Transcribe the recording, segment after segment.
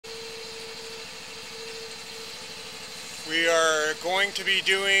We are going to be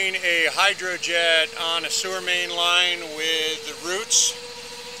doing a hydrojet on a sewer main line with the roots.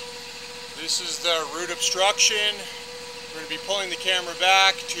 This is the root obstruction. We're going to be pulling the camera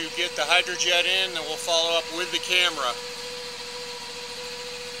back to get the hydrojet in, then we'll follow up with the camera.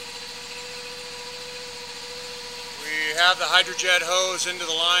 We have the hydrojet hose into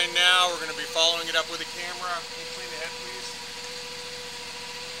the line now. We're going to be following it up with the camera. Can you clean the head, please?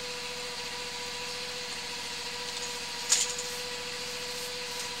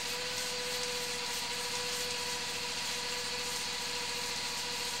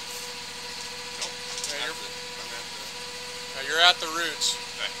 You're at the roots.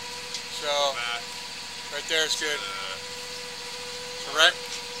 Okay. So, right there is good. So right?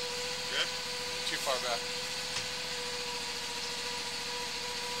 Good? Too far back.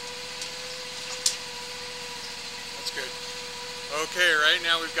 That's good. Okay, right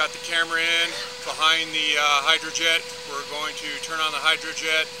now we've got the camera in behind the hydrojet. We're going to turn on the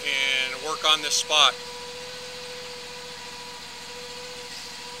hydrojet and work on this spot.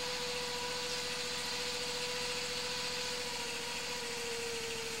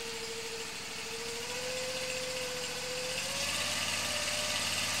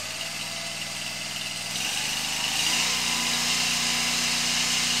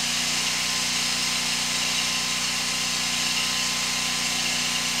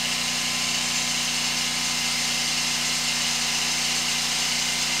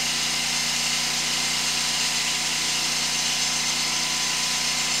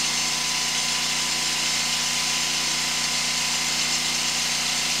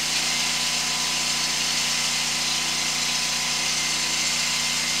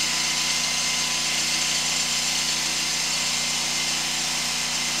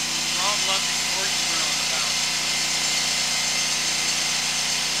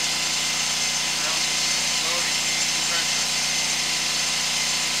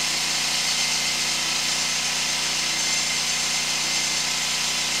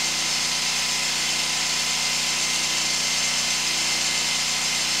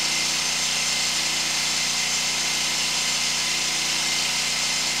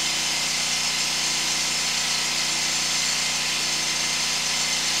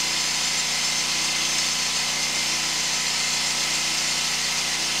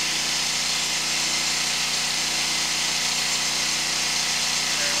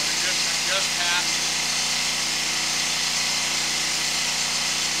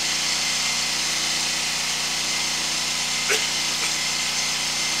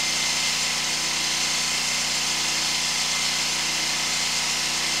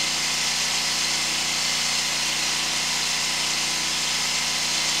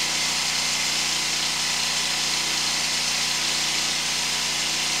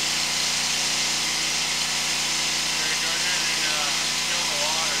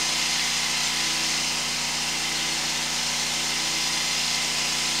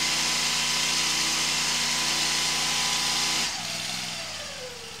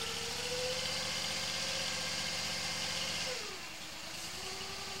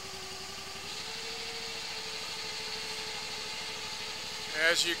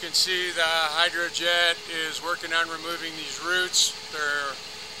 As you can see, the hydrojet is working on removing these roots. Their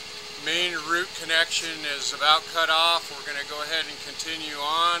main root connection is about cut off. We're going to go ahead and continue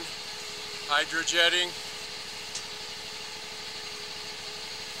on hydrojetting.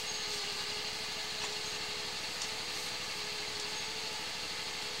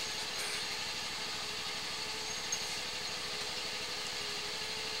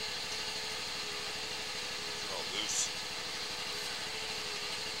 They're all loose.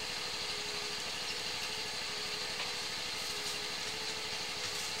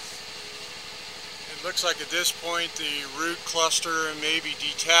 It looks like at this point the root cluster may be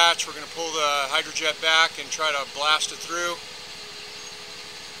detached. We're going to pull the hydrojet back and try to blast it through.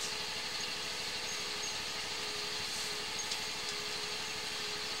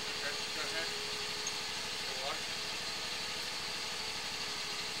 Okay, go ahead. Water.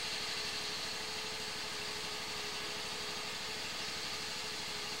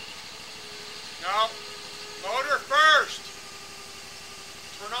 No, motor first.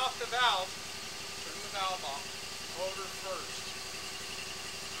 Turn off the valve. Turn the valve off. Motor first.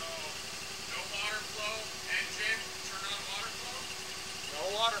 No water flow. Engine. Turn on water flow. No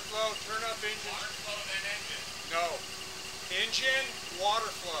water flow. Turn up engine. Water flow, then engine. No. Engine, water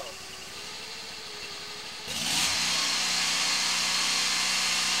flow.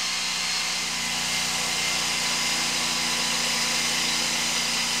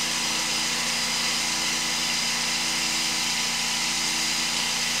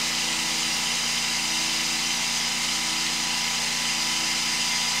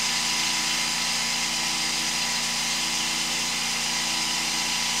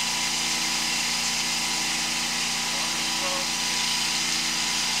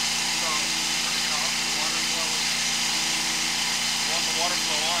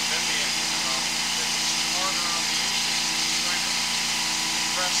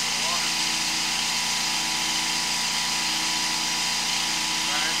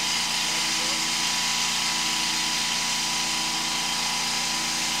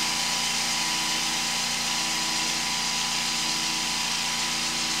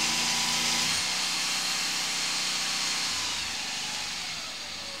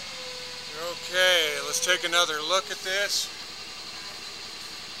 Okay, let's take another look at this.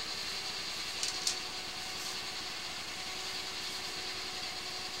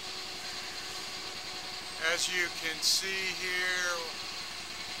 As you can see here,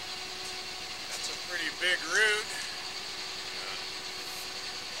 that's a pretty big root.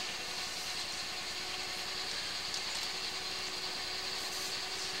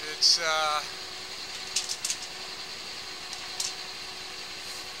 It's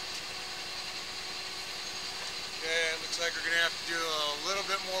okay, it looks like we're going to have to do a little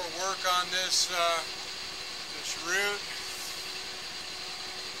bit more work on this this root.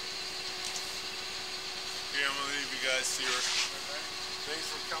 Okay, I'm gonna leave you guys to your. Thanks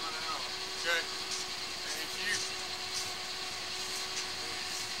for coming out. Okay, thank you.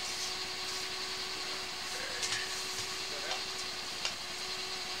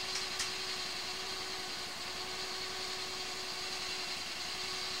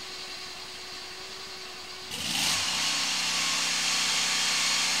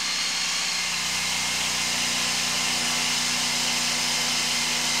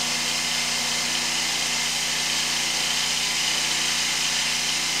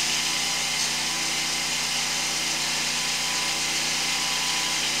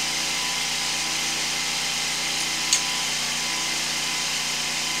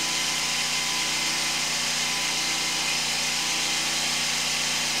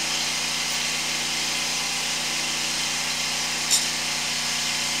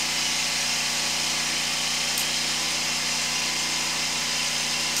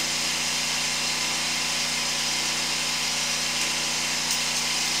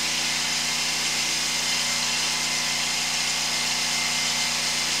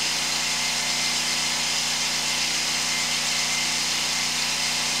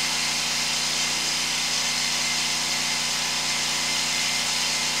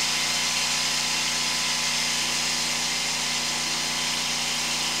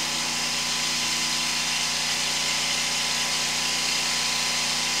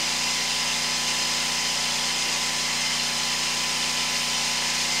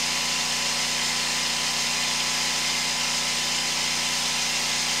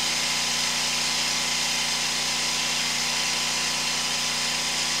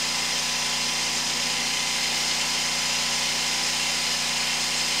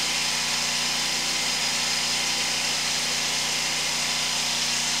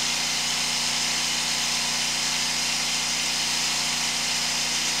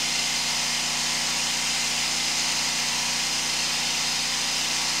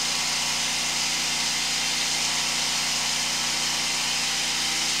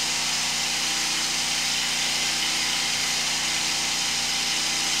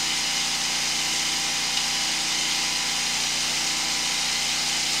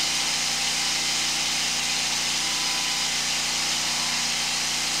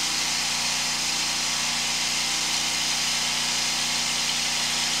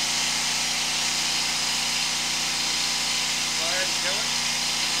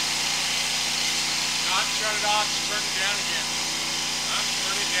 Shut it off and turn it down again.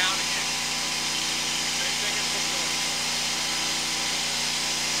 Turn it down again. Same thing as before.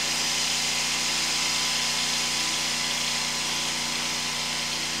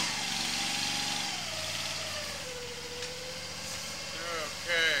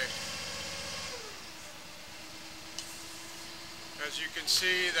 Okay. As you can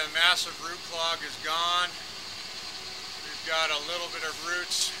see, the massive root clog is gone. We've got a little bit of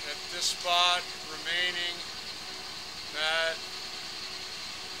roots at this spot remaining. That,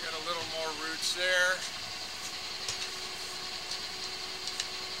 got a little more roots there.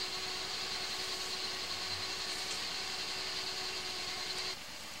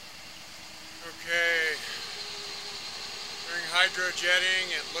 Okay, during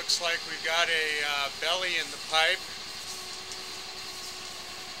hydrojetting, it looks like we've got a belly in the pipe.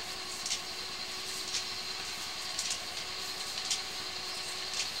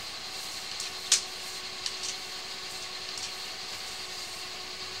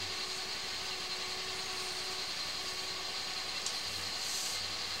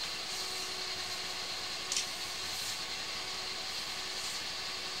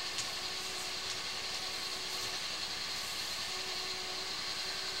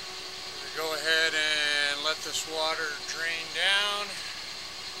 Go ahead and let this water drain down.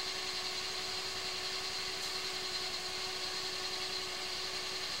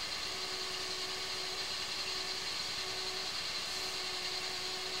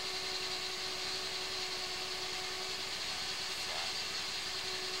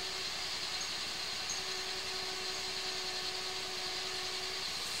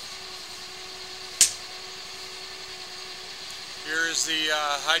 Here is the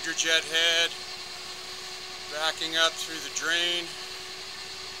hydrojet head backing up through the drain.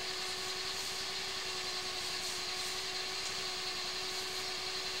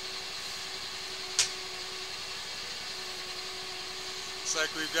 Looks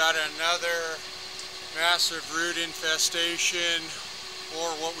like we've got another massive root infestation,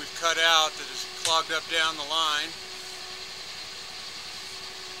 or what we've cut out, that is clogged up down the line.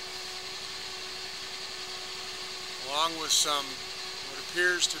 Along with some what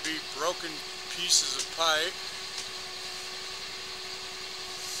appears to be broken pieces of pipe.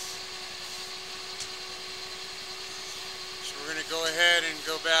 So we're going to go ahead and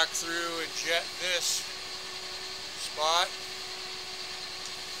go back through and jet this spot.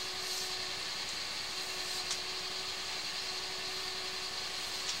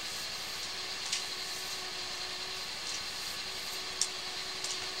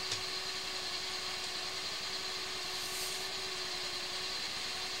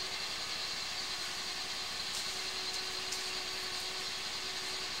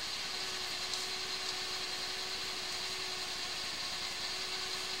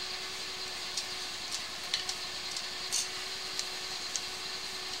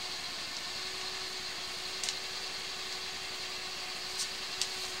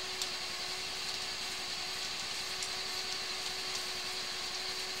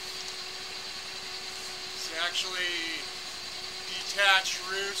 Actually detached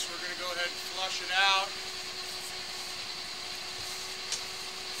roots. We're going to go ahead and flush it out.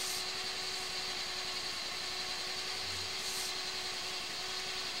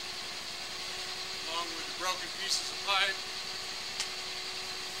 Along with the broken pieces of pipe.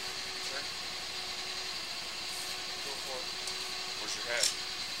 Okay. Go for it. Where's your head?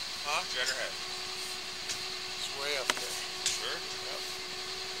 Huh? Jet her head. It's way up there. Sure? Yep.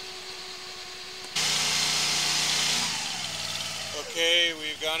 Okay,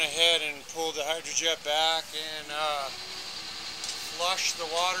 we've gone ahead and pulled the hydrojet back and flushed the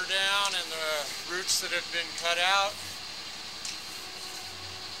water down and the roots that have been cut out.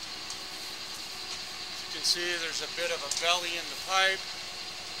 As you can see, there's a bit of a belly in the pipe.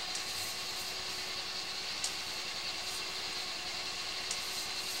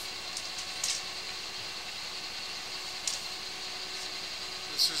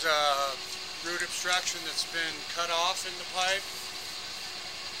 This is a root obstruction that's been cut off in the pipe.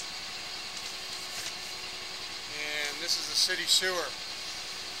 And this is the city sewer.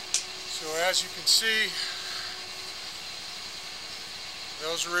 So as you can see,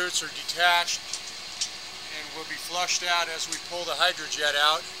 those roots are detached and will be flushed out as we pull the hydrojet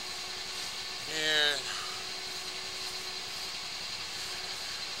out. And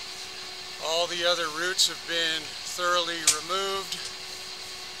all the other roots have been thoroughly removed.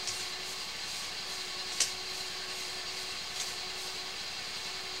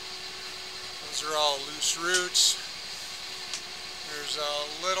 Those are all loose roots. There's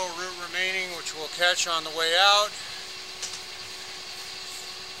a little root remaining which we'll catch on the way out,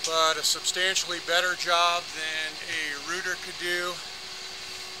 but a substantially better job than a rooter could do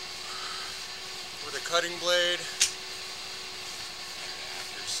with a cutting blade.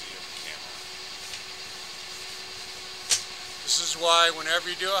 Accuracy of the camera. This is why whenever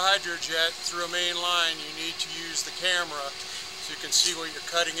you do a hydrojet through a main line, you need to use the camera so you can see what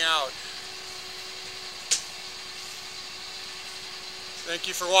you're cutting out. Thank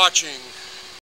you for watching.